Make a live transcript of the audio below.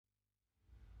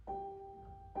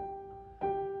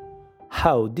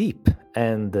How deep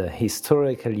and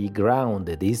historically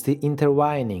grounded is the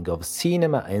intertwining of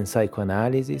cinema and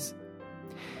psychoanalysis?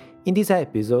 In this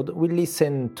episode, we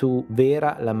listen to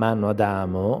Vera Lamanno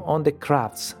Adamo on the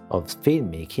crafts of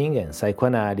filmmaking and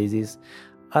psychoanalysis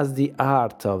as the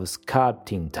art of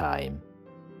sculpting time.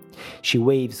 She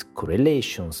waves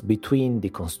correlations between the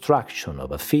construction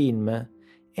of a film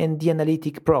and the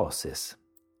analytic process,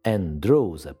 and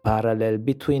draws a parallel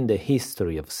between the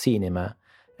history of cinema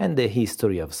and the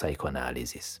history of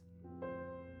psychoanalysis.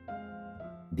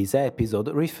 This episode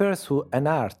refers to an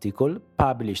article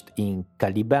published in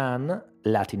Caliban,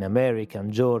 Latin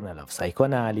American Journal of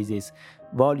Psychoanalysis,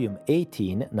 Volume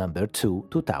 18, Number 2,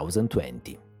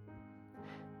 2020.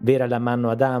 Vera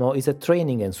Lamanno Adamo is a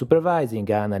training and supervising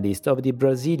analyst of the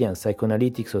Brazilian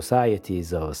Psychoanalytic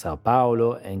Societies of São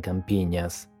Paulo and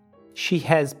Campinas. She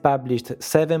has published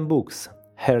 7 books.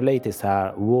 Her latest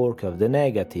are Work of the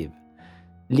Negative,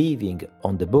 Living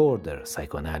on the Border,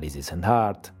 Psychoanalysis and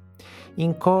Art,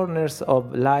 In Corners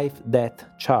of Life, Death,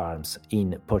 Charms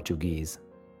in Portuguese,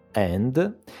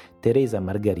 and Teresa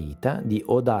Margarita, The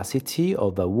Audacity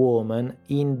of a Woman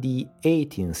in the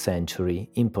 18th Century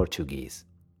in Portuguese,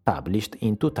 published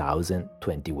in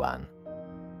 2021.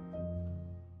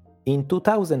 In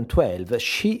 2012,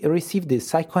 she received the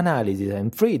Psychoanalysis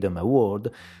and Freedom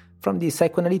Award from the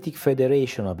Psychoanalytic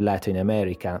Federation of Latin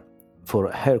America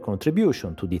for her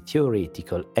contribution to the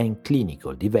theoretical and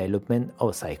clinical development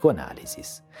of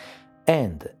psychoanalysis.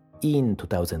 And in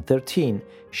 2013,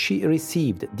 she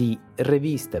received the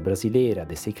Revista Brasileira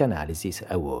de Psicanálise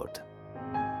Award.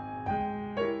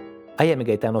 I am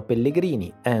Gaetano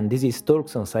Pellegrini, and this is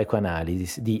Talks on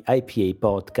Psychoanalysis, the IPA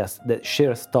podcast that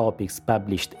shares topics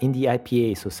published in the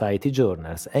IPA Society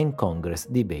journals and Congress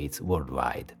debates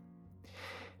worldwide.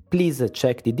 Please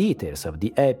check the details of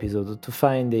the episode to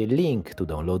find a link to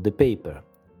download the paper.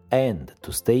 And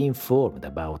to stay informed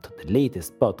about the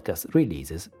latest podcast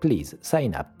releases, please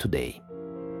sign up today.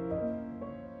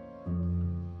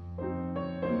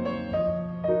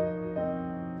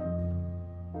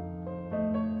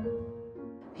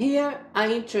 Here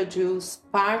I introduce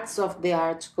parts of the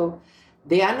article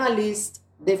The Analyst,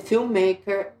 the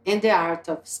Filmmaker, and the Art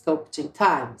of Sculpting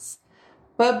Times,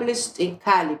 published in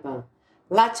Caliban,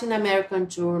 Latin American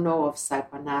Journal of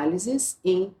Psychoanalysis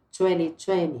in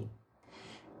 2020.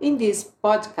 In this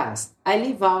podcast, I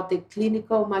leave out the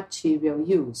clinical material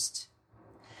used.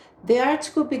 The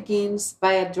article begins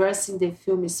by addressing the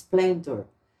film Splendor,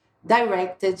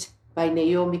 directed by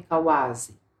Naomi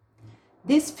Kawase.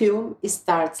 This film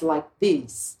starts like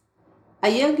this. A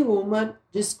young woman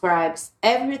describes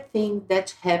everything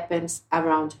that happens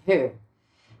around her.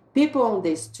 People on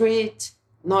the street,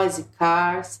 noisy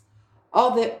cars,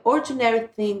 all the ordinary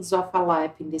things of a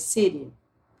life in the city.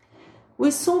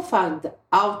 We soon find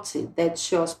out that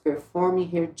she was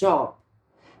performing her job,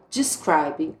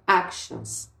 describing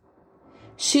actions.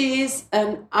 She is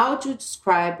an audio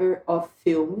describer of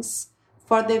films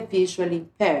for the visually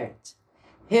impaired.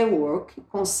 Her work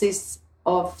consists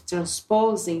of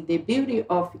transposing the beauty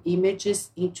of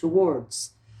images into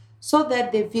words so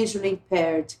that the visually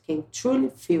impaired can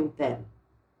truly feel them.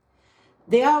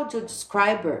 The audio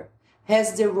describer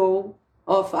has the role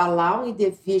of allowing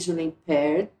the visually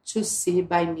impaired to see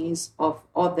by means of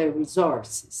other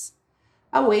resources,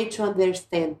 a way to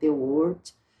understand the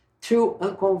world through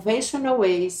unconventional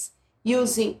ways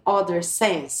using other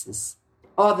senses,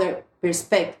 other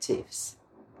perspectives.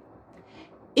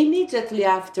 Immediately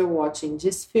after watching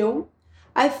this film,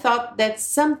 I thought that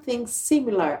something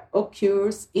similar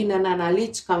occurs in an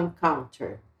analytical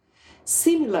encounter,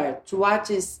 similar to what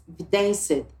is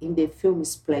evidenced in the film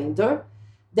Splendor.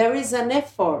 There is an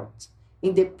effort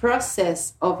in the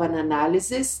process of an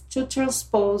analysis to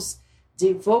transpose the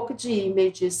evoked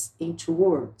images into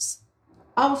words.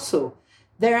 Also,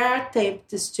 there are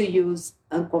attempts to use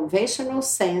unconventional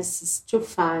senses to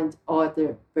find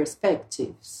other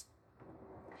perspectives.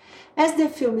 As the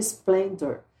film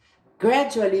Splendor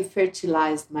gradually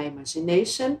fertilized my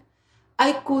imagination,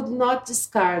 I could not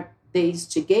discard the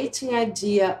instigating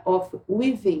idea of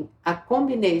weaving a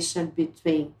combination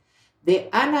between the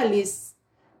analyst's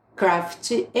craft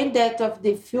and that of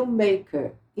the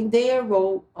filmmaker in their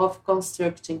role of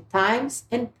constructing times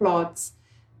and plots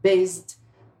based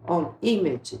on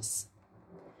images.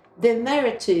 The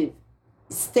narrative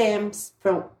stems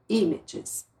from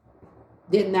images.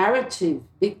 The narrative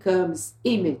becomes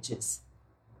images.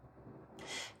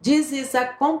 This is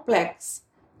a complex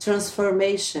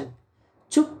transformation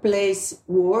to place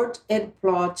word and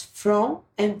plot from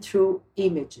and through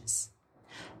images.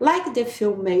 Like the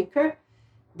filmmaker,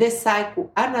 the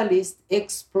psychoanalyst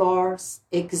explores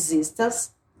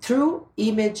existence through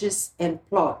images and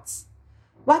plots.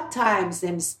 What times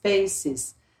and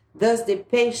spaces does the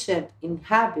patient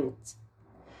inhabit?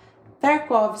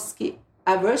 Tarkovsky,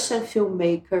 a Russian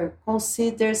filmmaker,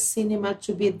 considers cinema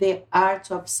to be the art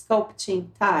of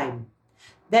sculpting time,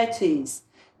 that is,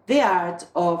 the art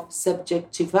of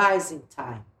subjectivizing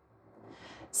time.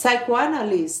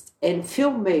 Psychoanalyst and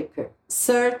filmmaker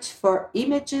search for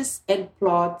images and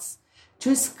plots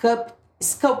to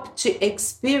sculpt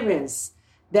experience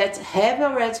that have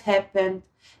already happened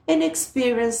and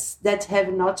experience that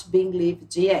have not been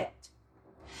lived yet.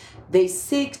 They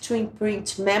seek to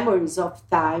imprint memories of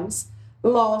times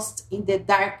lost in the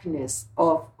darkness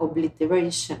of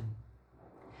obliteration.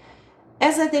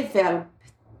 As I develop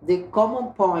the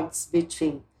common points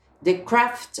between the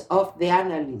craft of the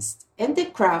analyst and the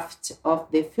craft of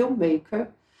the filmmaker,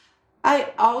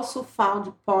 I also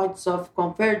found points of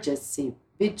convergence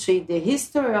between the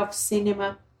history of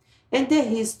cinema and the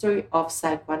history of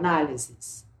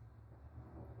psychoanalysis.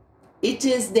 It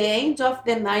is the end of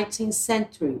the 19th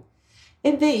century,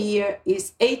 and the year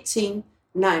is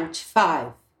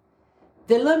 1895.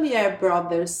 The Lumiere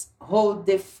brothers hold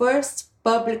the first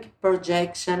public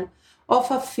projection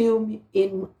of a film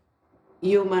in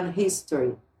human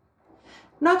history.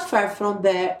 Not far from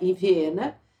there, in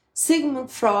Vienna, Sigmund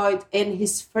Freud and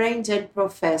his friend and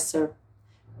professor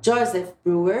Joseph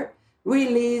Breuer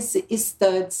released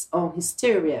Studies on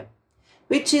Hysteria,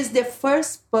 which is the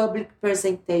first public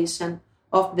presentation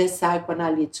of the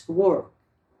psychoanalytic work.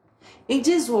 In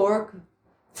this work,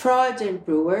 Freud and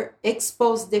Breuer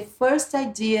exposed the first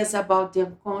ideas about the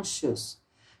unconscious,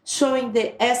 showing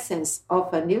the essence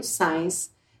of a new science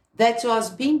that was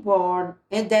being born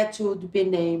and that would be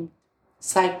named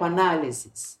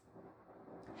psychoanalysis.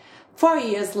 4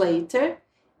 years later,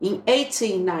 in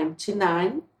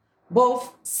 1899,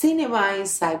 both cinema and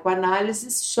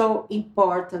psychoanalysis show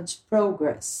important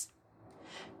progress.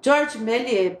 Georges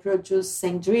Méliès produced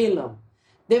Cendrillon,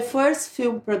 the first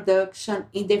film production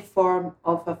in the form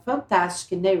of a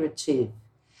fantastic narrative,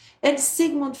 and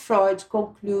Sigmund Freud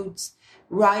concludes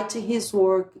writing his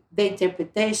work The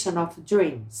Interpretation of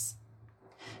Dreams.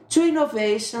 Two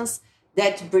innovations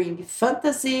that bring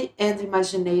fantasy and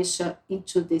imagination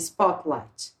into the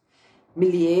spotlight.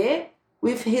 Méliès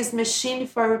with his machine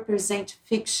for representing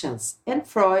fictions, and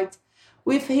Freud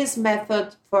with his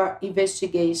method for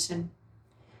investigation,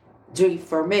 dream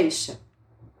formation.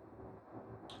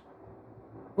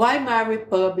 Weimar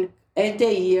Republic, and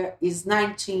the year is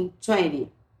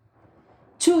 1920.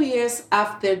 2 years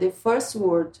after the First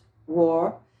World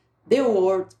War, the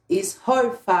world is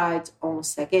horrified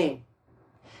once again.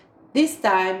 This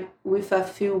time with a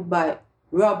film by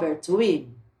Robert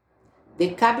Wiene, The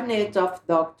Cabinet of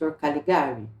Dr.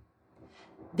 Caligari.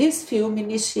 This film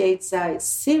initiates a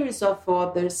series of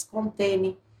others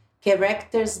containing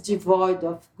characters devoid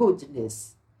of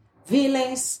goodness,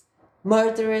 villains,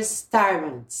 murderous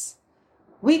tyrants,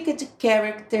 wicked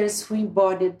characters who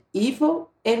embodied evil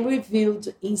and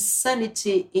revealed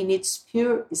insanity in its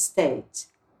pure state.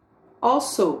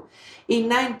 Also, in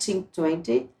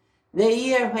 1920, the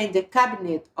year when The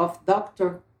Cabinet of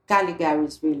Dr. Caligari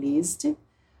is released,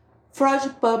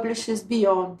 Freud publishes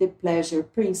Beyond the Pleasure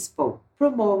Principle,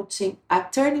 promoting a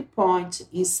turning point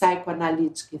in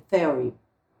psychoanalytic theory.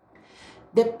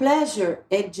 The pleasure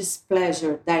and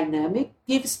displeasure dynamic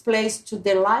gives place to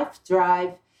the life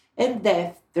drive and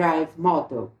death drive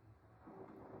model.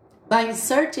 By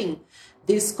inserting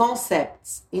these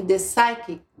concepts in the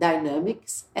psychic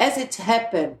dynamics, as it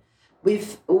happened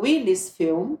with Wiene's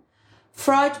film,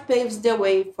 Freud paves the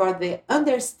way for the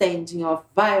understanding of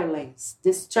violence,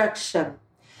 destruction,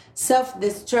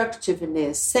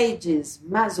 self-destructiveness, sadism,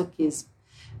 masochism,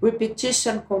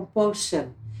 repetition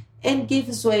compulsion, and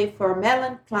gives way for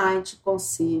Melanie Klein to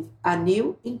conceive a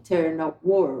new internal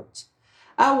world,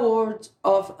 a world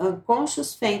of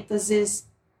unconscious fantasies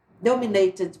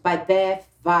dominated by death,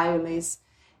 violence,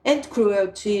 and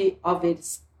cruelty of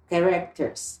its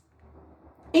characters.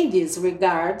 In this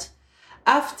regard,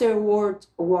 after World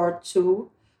War II,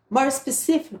 more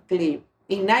specifically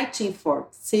in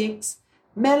 1946,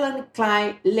 Melanie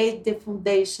Klein laid the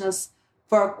foundations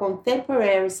for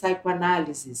contemporary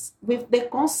psychoanalysis with the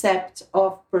concept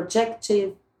of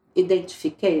projective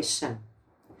identification.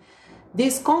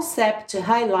 This concept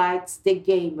highlights the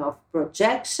game of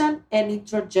projection and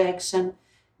introjection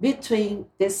between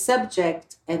the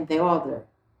subject and the other.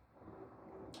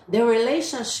 The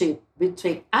relationship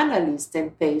between analyst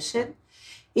and patient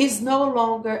is no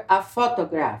longer a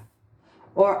photograph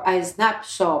or a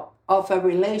snapshot of a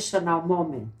relational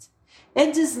moment,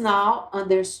 and is now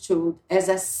understood as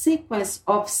a sequence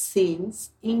of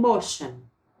scenes in motion.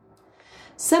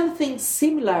 Something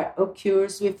similar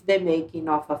occurs with the making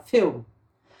of a film.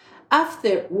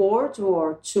 After World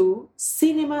War II,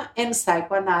 cinema and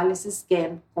psychoanalysis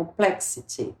gained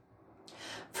complexity.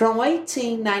 From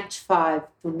 1895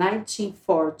 to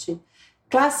 1940,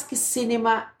 classic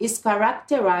cinema is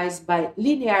characterized by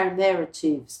linear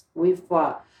narratives with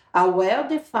a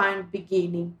well-defined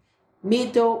beginning,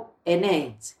 middle, and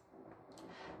end.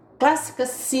 Classical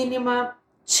cinema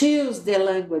chooses the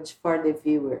language for the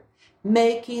viewer,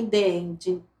 making the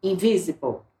ending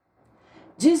invisible.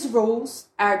 These rules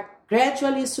are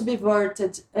gradually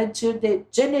subverted until the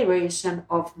generation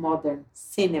of modern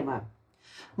cinema.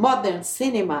 Modern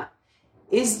cinema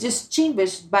is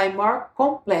distinguished by more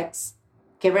complex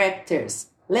characters,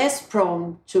 less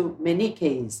prone to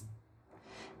Manichaeism.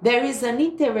 There is an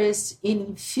interest in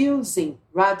infusing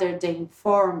rather than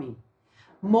informing,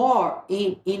 more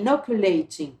in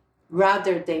inoculating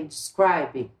rather than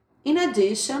describing. In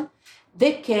addition,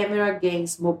 the camera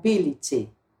gains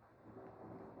mobility.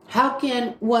 How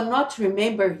can one not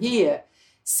remember here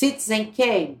Citizen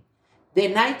Kane, the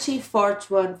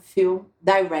 1941 film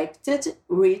directed,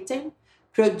 written,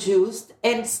 produced,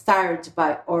 and starred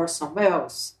by Orson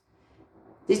Welles?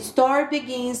 The story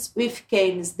begins with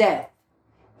Kane's death.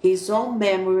 His own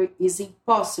memory is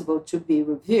impossible to be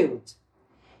revealed.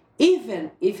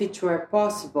 Even if it were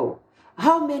possible,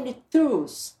 how many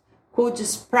truths could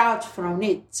sprout from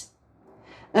it?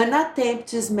 An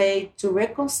attempt is made to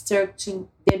reconstructing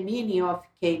the meaning of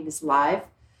Kane's life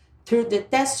through the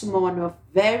testimony of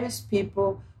various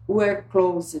people who were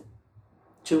close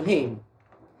to him.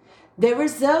 The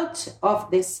result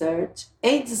of the search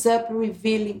ends up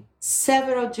revealing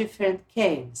several different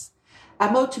Kanes, a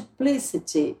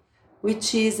multiplicity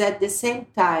which is at the same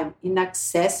time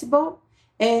inaccessible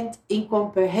and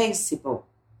incomprehensible.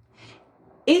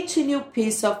 Each new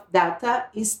piece of data,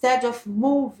 instead of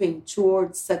moving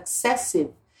towards successive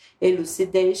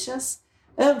elucidations,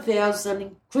 unveils an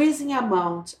increasing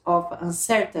amount of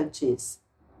uncertainties.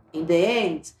 In the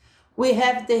end, we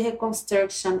have the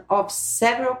reconstruction of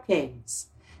several Kanes.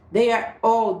 They are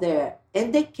all there,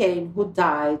 and the Kane who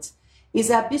died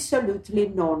is absolutely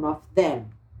none of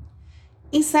them.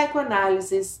 In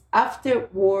psychoanalysis, after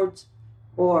World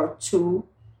War II,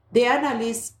 the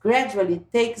analyst gradually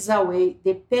takes away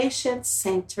the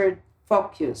patient-centered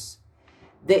focus.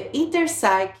 The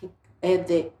interpsychic and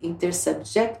the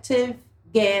intersubjective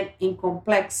gain in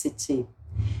complexity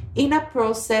in a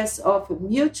process of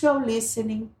mutual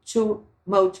listening to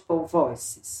multiple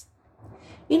voices.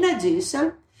 In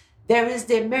addition, there is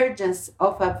the emergence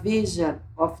of a vision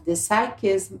of the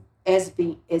psychism as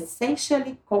being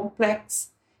essentially complex,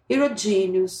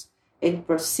 heterogeneous, and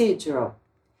procedural.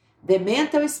 The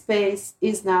mental space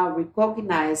is now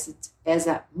recognized as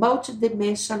a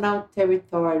multidimensional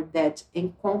territory that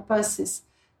encompasses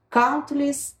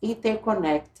countless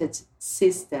interconnected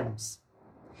systems.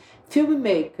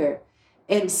 Filmmaker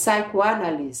and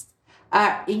psychoanalysts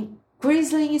are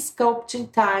increasingly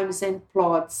sculpting times and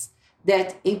plots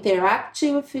that interact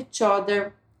with each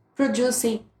other,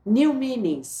 producing new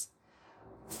meanings,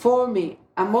 forming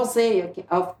a mosaic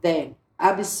of them,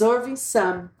 absorbing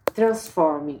some,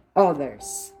 transforming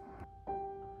others.